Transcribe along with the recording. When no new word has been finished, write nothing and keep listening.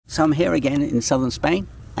So I'm here again in southern Spain,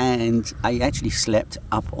 and I actually slept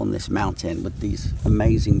up on this mountain with these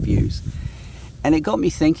amazing views. And it got me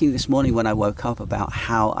thinking this morning when I woke up about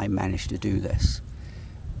how I managed to do this.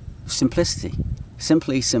 Simplicity,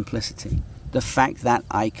 simplicity. The fact that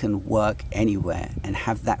I can work anywhere and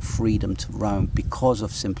have that freedom to roam because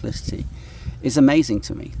of simplicity is amazing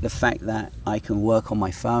to me. The fact that I can work on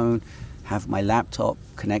my phone, have my laptop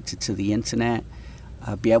connected to the internet,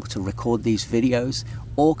 be able to record these videos,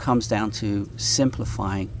 all comes down to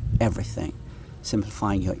simplifying everything.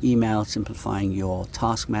 Simplifying your email, simplifying your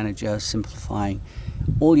task manager, simplifying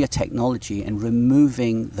all your technology and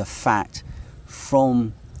removing the fat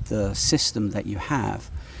from the system that you have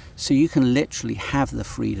so you can literally have the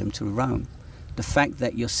freedom to roam. The fact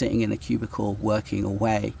that you're sitting in a cubicle working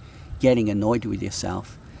away, getting annoyed with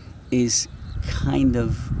yourself is kind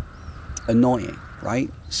of annoying,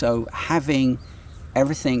 right? So having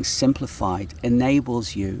everything simplified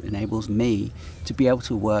enables me to be able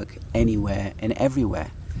to work anywhere and everywhere.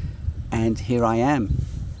 And here I am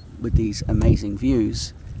with these amazing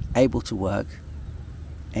views, able to work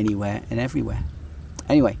anywhere and everywhere.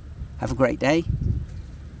 Anyway, have a great day.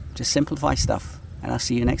 Just simplify stuff, and I'll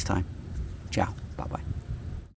see you next time. Ciao. Bye-bye.